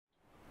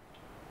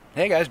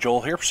Hey guys,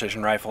 Joel here,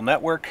 Precision Rifle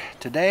Network.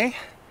 Today,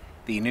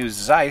 the new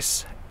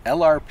Zeiss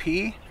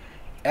LRP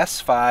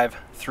S5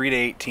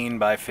 3-18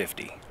 by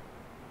 50.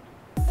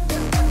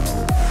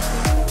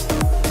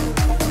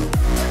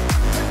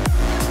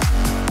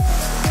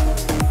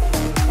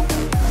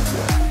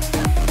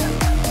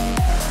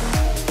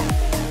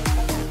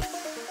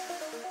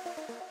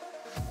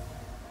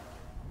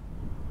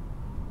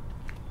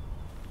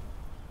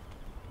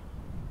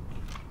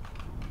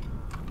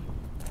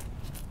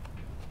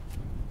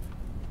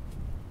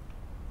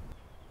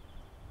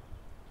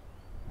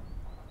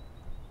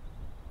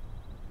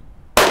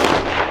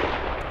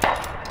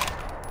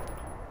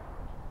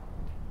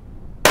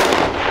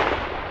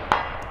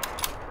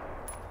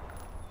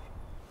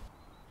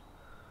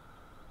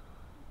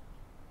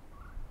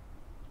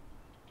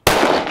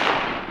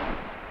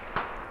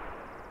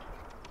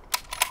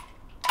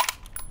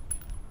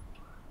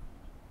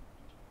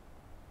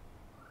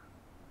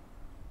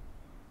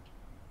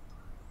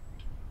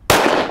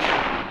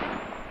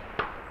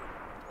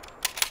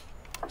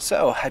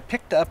 So I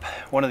picked up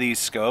one of these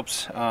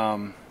scopes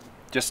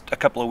just a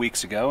couple of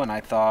weeks ago, and I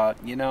thought,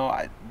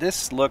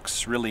 this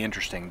looks really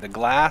interesting. The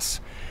glass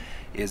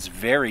is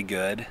very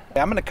good.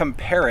 I'm going to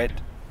compare it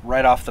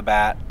right off the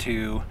bat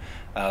to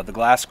the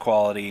glass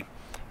quality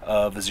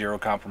of Zero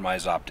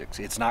Compromise optics.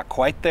 It's not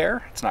quite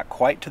there. It's not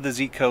quite to the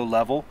Zico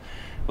level,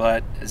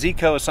 but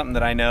Zico is something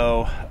that I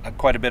know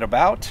quite a bit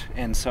about,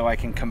 and so I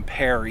can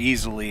compare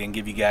easily and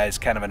give you guys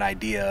kind of an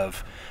idea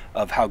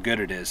of how good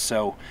it is.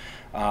 So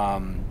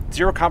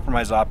Zero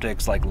Compromise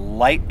optics, like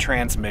light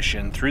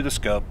transmission through the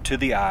scope to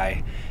the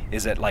eye,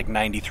 is at like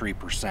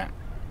 93%.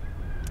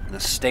 The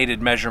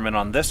stated measurement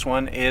on this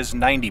one is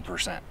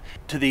 90%.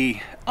 To the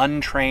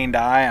untrained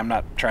eye, I'm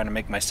not trying to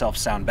make myself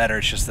sound better,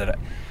 it's just that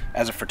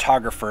as a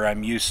photographer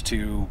I'm used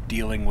to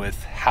dealing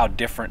with how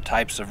different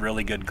types of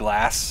really good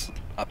glass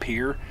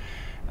appear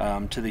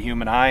to the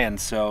human eye, and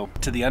so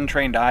to the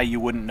untrained eye you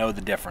wouldn't know the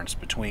difference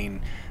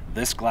between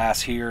this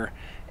glass here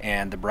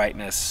and the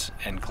brightness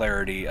and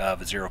clarity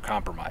of a Zero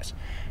Compromise.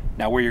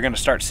 Now where you're going to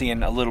start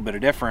seeing a little bit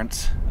of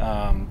difference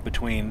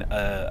between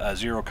a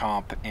Zero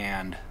Comp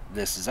and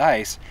this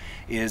Zeiss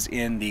is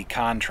in the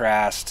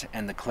contrast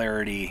and the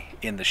clarity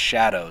in the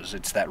shadows.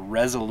 It's that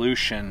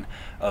resolution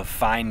of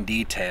fine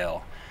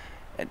detail.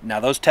 Now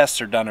those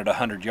tests are done at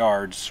 100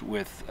 yards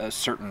with a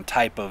certain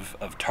type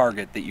of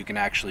target that you can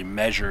actually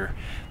measure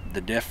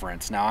the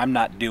difference. Now I'm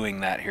not doing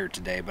that here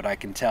today, but I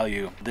can tell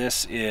you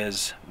this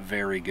is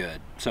very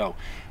good. So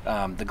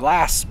the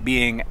glass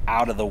being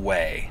out of the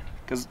way,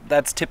 because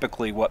that's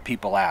typically what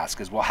people ask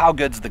is, well, how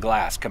good's the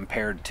glass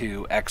compared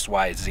to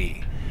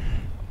XYZ?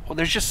 Well,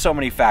 there's just so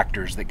many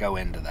factors that go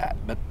into that,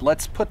 but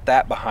let's put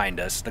that behind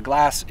us. The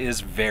glass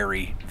is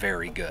very,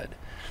 very good.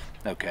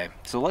 Okay,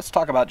 so let's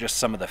talk about just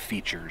some of the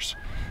features.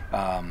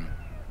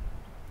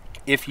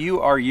 If you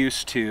are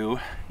used to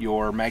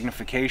your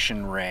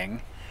magnification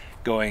ring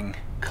going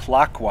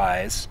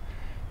clockwise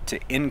to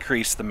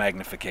increase the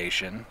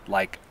magnification,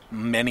 like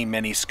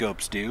many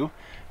scopes do,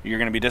 you're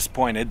going to be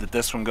disappointed that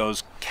this one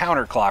goes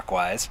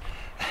counterclockwise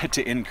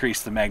to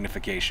increase the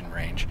magnification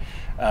range.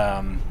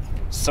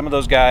 Some of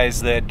those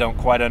guys that don't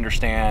quite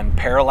understand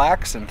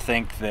parallax and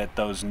think that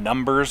those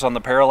numbers on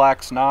the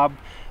parallax knob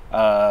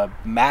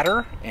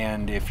matter,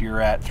 and if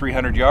you're at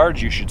 300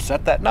 yards you should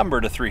set that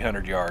number to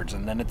 300 yards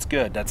and then it's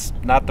good. That's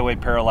not the way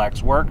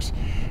parallax works.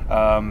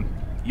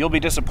 You'll be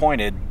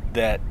disappointed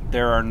that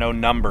there are no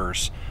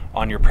numbers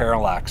on your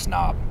parallax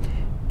knob,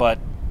 but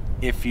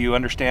if you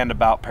understand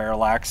about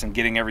parallax and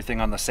getting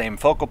everything on the same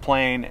focal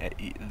plane,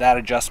 that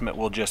adjustment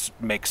will just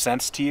make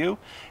sense to you,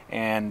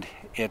 and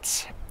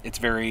it's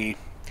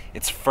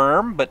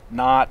firm but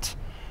not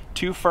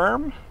too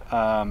firm.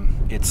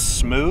 It's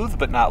smooth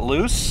but not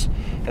loose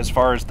as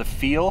far as the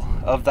feel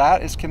of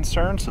that is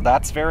concerned, so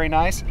that's very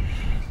nice.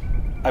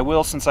 I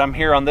will, since I'm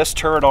here on this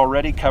turret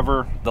already,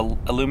 cover the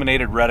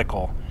illuminated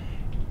reticle.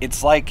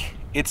 It's like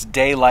it's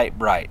daylight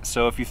bright.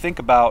 So if you think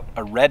about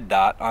a red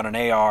dot on an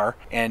AR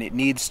and it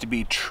needs to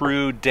be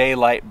true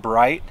daylight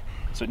bright,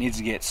 so it needs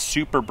to get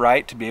super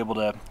bright to be able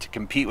to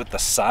compete with the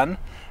sun,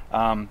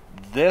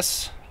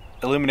 this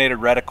illuminated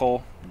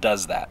reticle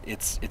does that.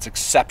 It's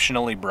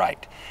exceptionally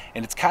bright,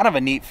 and it's kind of a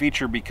neat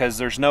feature because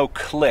there's no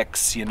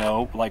clicks,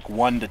 like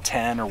 1 to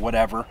 10 or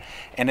whatever,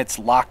 and it's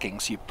locking.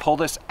 So you pull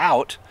this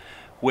out,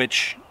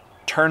 which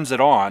turns it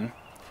on,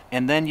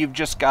 and then you've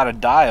just got a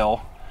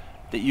dial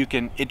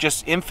that it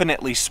just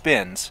infinitely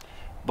spins,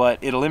 but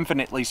it'll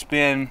infinitely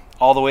spin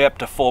all the way up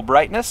to full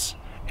brightness,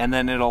 and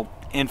then it'll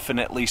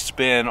infinitely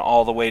spin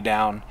all the way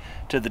down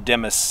to the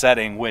dimmest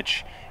setting,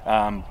 which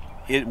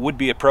it would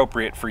be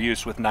appropriate for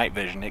use with night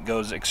vision. It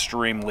goes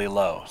extremely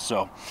low,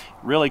 so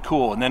really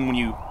cool. And then when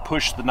you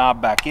push the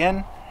knob back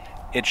in,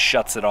 it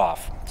shuts it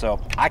off. So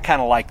I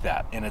kind of like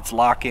that, and it's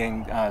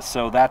locking,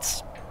 so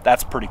that's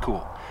pretty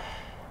cool.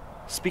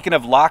 Speaking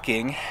of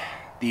locking,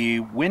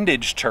 the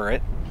windage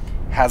turret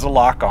has a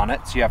lock on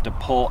it, so you have to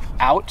pull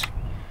out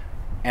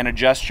and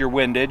adjust your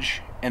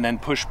windage and then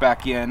push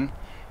back in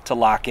to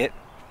lock it.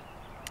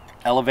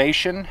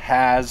 Elevation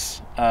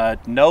has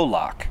no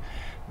lock.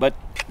 But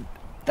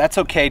that's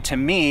okay. To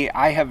me,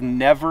 I've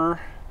never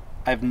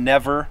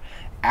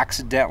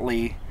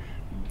accidentally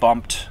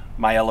bumped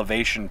my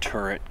elevation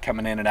turret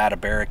coming in and out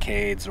of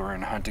barricades or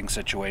in a hunting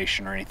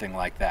situation or anything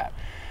like that.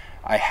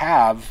 I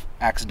have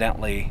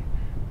accidentally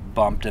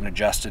bumped and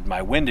adjusted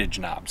my windage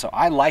knob. So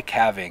I like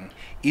having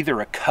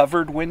either a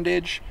covered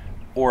windage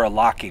or a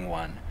locking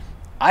one.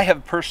 I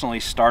have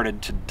personally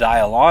started to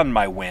dial on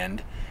my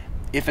wind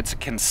if it's a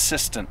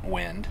consistent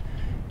wind.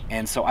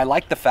 And so I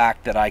like the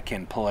fact that I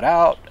can pull it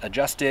out,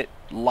 adjust it,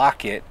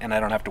 lock it, and I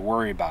don't have to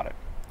worry about it.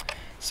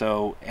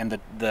 So, and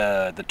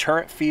the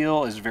turret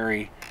feel is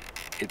very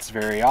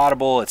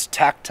audible, it's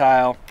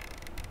tactile.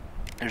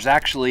 There's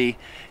actually,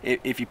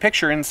 if you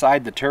picture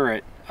inside the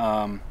turret,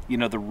 you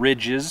know, the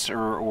ridges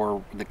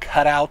or the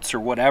cutouts or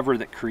whatever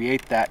that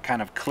create that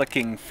kind of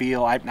clicking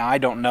feel. Now I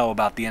don't know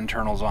about the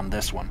internals on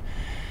this one,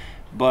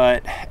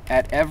 but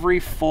at every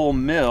full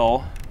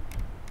mill,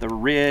 the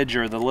ridge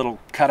or the little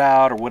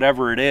cutout or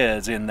whatever it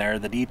is in there,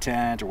 the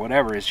detent or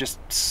whatever, is just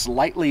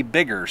slightly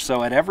bigger.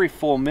 So at every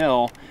full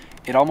mill,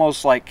 it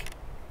almost like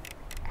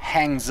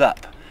hangs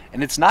up.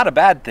 And it's not a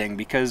bad thing,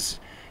 because,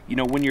 you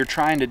know, when you're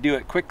trying to do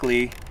it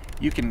quickly,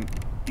 you can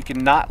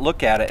not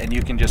look at it and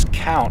you can just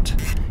count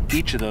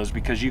each of those,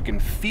 because you can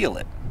feel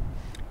it.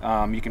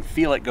 You can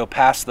feel it go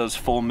past those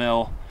full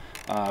mill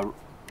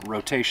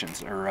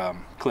rotations or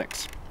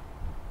clicks.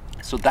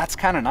 So that's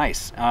kind of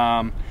nice.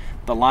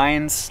 The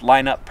lines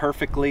line up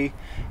perfectly.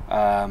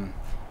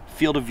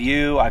 Field of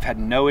view, I've had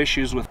no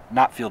issues with,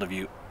 not field of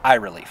view, eye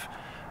relief.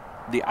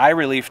 The eye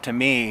relief, to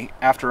me,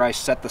 after I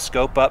set the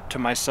scope up to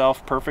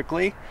myself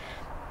perfectly,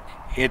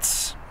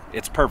 it's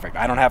perfect.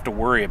 I don't have to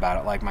worry about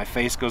it. Like, my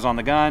face goes on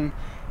the gun,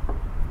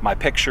 my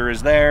picture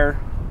is there,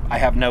 I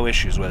have no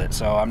issues with it.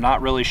 So I'm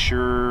not really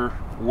sure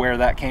where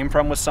that came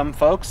from with some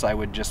folks. I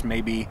would just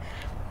maybe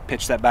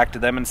pitch that back to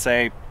them and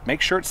say, make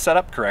sure it's set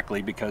up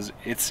correctly, because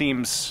it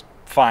seems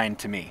fine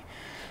to me.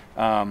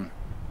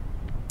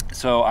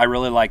 So I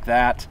really like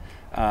that.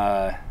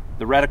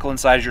 The reticle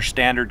inside is your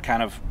standard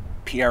kind of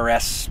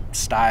PRS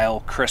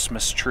style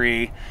Christmas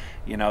tree,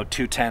 you know,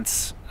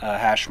 2/10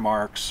 hash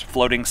marks,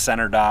 floating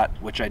center dot,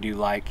 which I do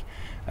like.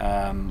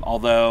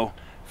 Although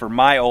for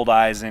my old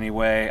eyes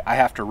anyway, I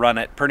have to run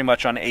it pretty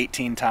much on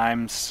 18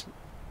 times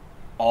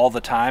all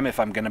the time if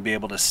I'm going to be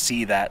able to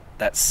see that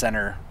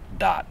center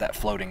dot, that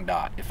floating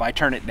dot. If I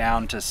turn it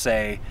down to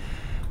say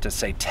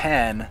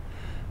 10,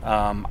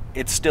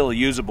 it's still a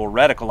usable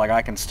reticle. Like,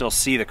 I can still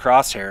see the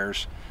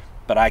crosshairs,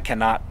 but I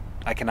cannot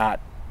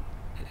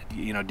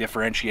you know,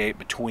 differentiate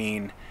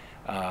between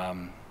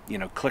you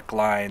know, click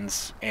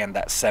lines and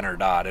that center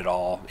dot. It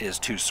all is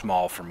too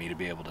small for me to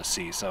be able to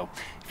see. So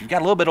if you've got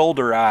a little bit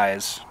older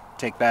eyes,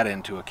 take that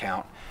into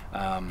account.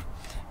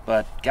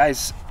 But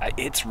guys,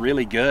 it's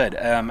really good.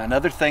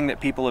 Another thing that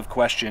people have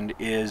questioned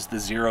is the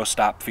zero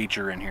stop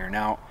feature in here.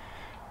 Now,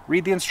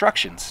 read the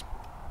instructions.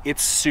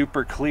 It's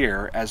super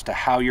clear as to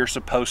how you're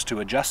supposed to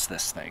adjust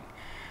this thing.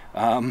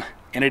 And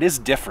it is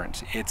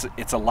different.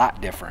 It's a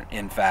lot different,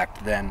 in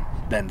fact,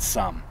 than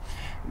some.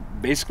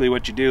 Basically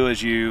what you do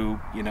is you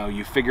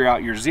figure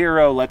out your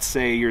zero. Let's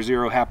say your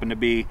zero happened to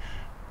be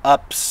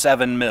up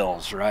 7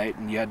 mils, right?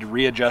 And you had to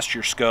readjust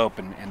your scope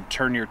and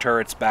turn your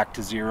turrets back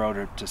to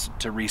zero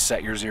to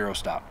reset your zero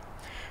stop.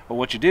 But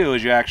what you do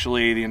is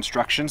the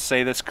instructions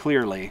say this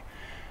clearly.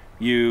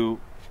 You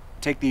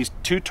take these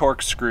 2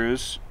 Torx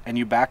screws and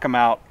you back them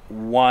out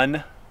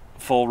 1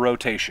 full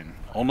rotation.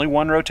 Only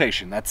 1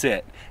 rotation, that's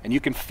it. And you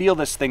can feel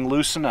this thing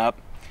loosen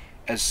up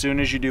as soon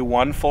as you do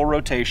 1 full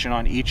rotation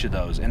on each of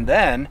those. And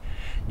then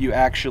you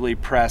actually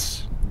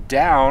press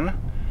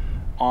down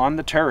on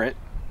the turret,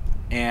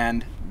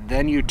 and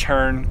then you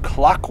turn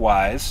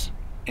clockwise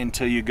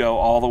until you go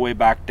all the way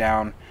back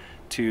down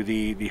to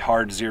the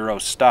hard zero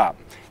stop.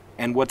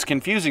 And what's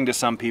confusing to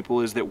some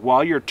people is that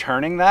while you're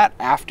turning that,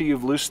 after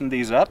you've loosened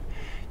these up,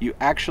 you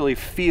actually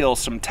feel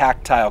some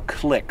tactile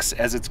clicks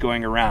as it's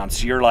going around.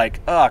 So you're like,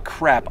 oh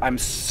crap, I'm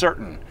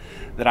certain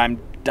that I'm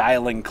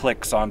dialing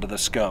clicks onto the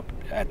scope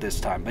at this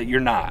time, but you're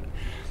not.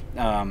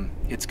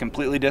 It's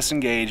completely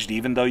disengaged,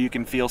 even though you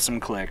can feel some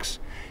clicks.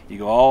 You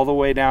go all the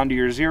way down to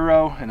your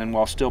zero, and then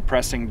while still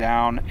pressing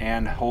down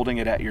and holding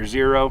it at your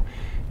zero,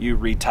 you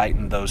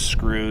retighten those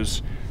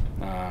screws.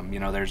 You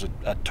know, there's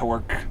a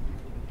torque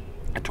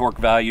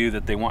value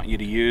that they want you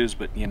to use,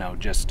 but you know,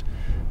 just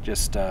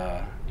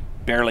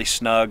barely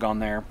snug on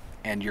there,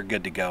 and you're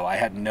good to go. I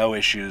had no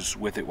issues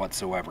with it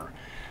whatsoever.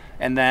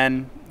 And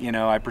then, you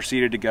know, I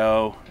proceeded to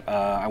go.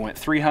 I went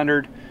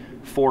 300,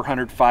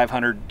 400,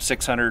 500,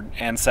 600,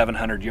 and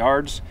 700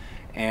 yards,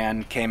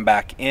 and came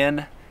back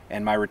in,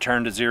 and my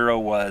return to zero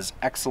was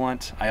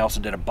excellent. I also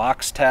did a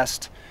box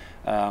test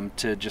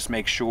to just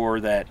make sure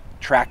that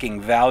tracking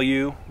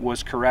value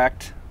was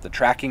correct. The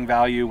tracking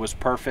value was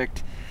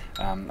perfect.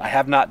 I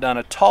have not done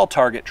a tall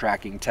target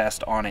tracking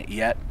test on it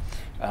yet.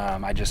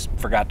 I just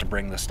forgot to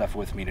bring this stuff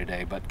with me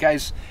today. But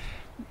guys,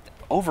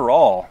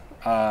 overall,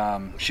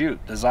 shoot,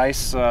 the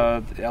Zeiss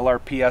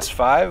LRP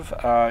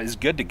S5 is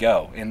good to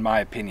go, in my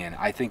opinion.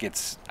 I think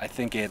it's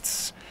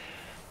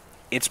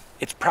it's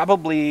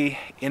probably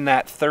in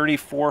that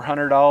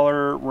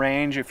 $3,400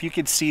 range. If you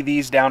could see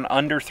these down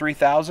under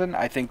 $3,000,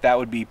 I think that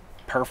would be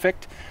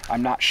perfect.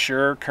 I'm not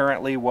sure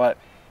currently what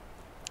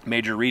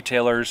major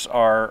retailers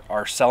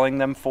are selling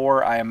them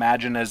for. I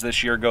imagine as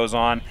this year goes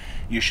on,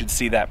 you should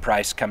see that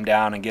price come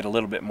down and get a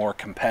little bit more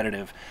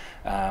competitive.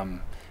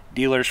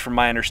 Dealers, from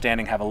my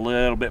understanding, have a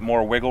little bit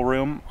more wiggle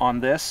room on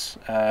this.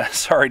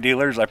 Sorry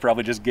dealers, I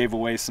probably just gave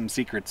away some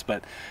secrets,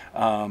 but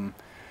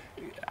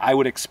I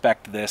would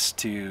expect this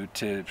to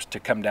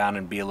come down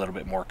and be a little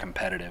bit more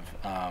competitive.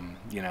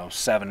 You know,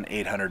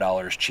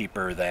 $700–800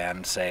 cheaper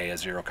than, say, a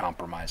zero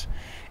compromise.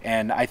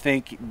 And I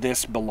think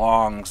this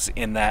belongs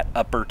in that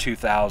upper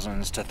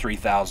 $2,000s to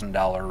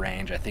 $3,000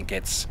 range. I think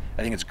it's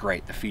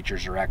great. The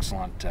features are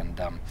excellent,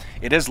 and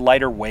it is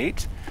lighter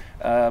weight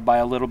by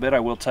a little bit. I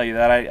will tell you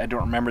that. I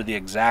don't remember the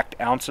exact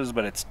ounces,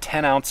 but it's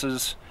 10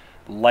 ounces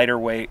lighter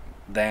weight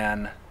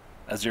than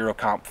a zero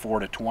comp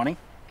 4-20.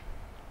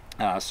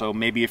 So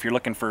maybe if you're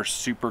looking for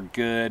super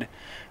good,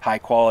 high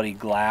quality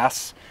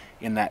glass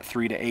in that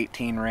 3 to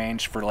 18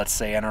 range for, let's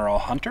say,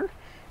 NRL Hunter,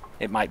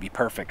 it might be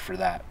perfect for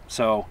that.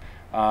 So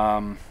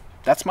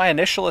that's my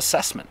initial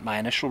assessment, my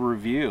initial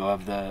review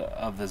of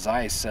the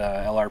Zeiss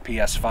LRP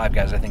S5,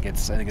 guys. I think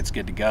it's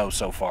good to go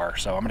so far.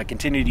 So I'm going to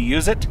continue to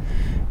use it.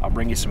 I'll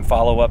bring you some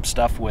follow-up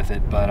stuff with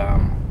it, but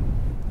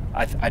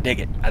I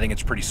dig it. I think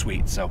it's pretty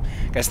sweet. So,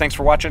 guys, thanks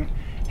for watching.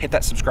 Hit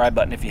that subscribe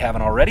button if you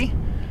haven't already,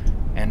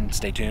 and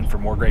stay tuned for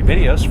more great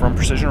videos from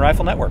Precision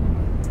Rifle Network.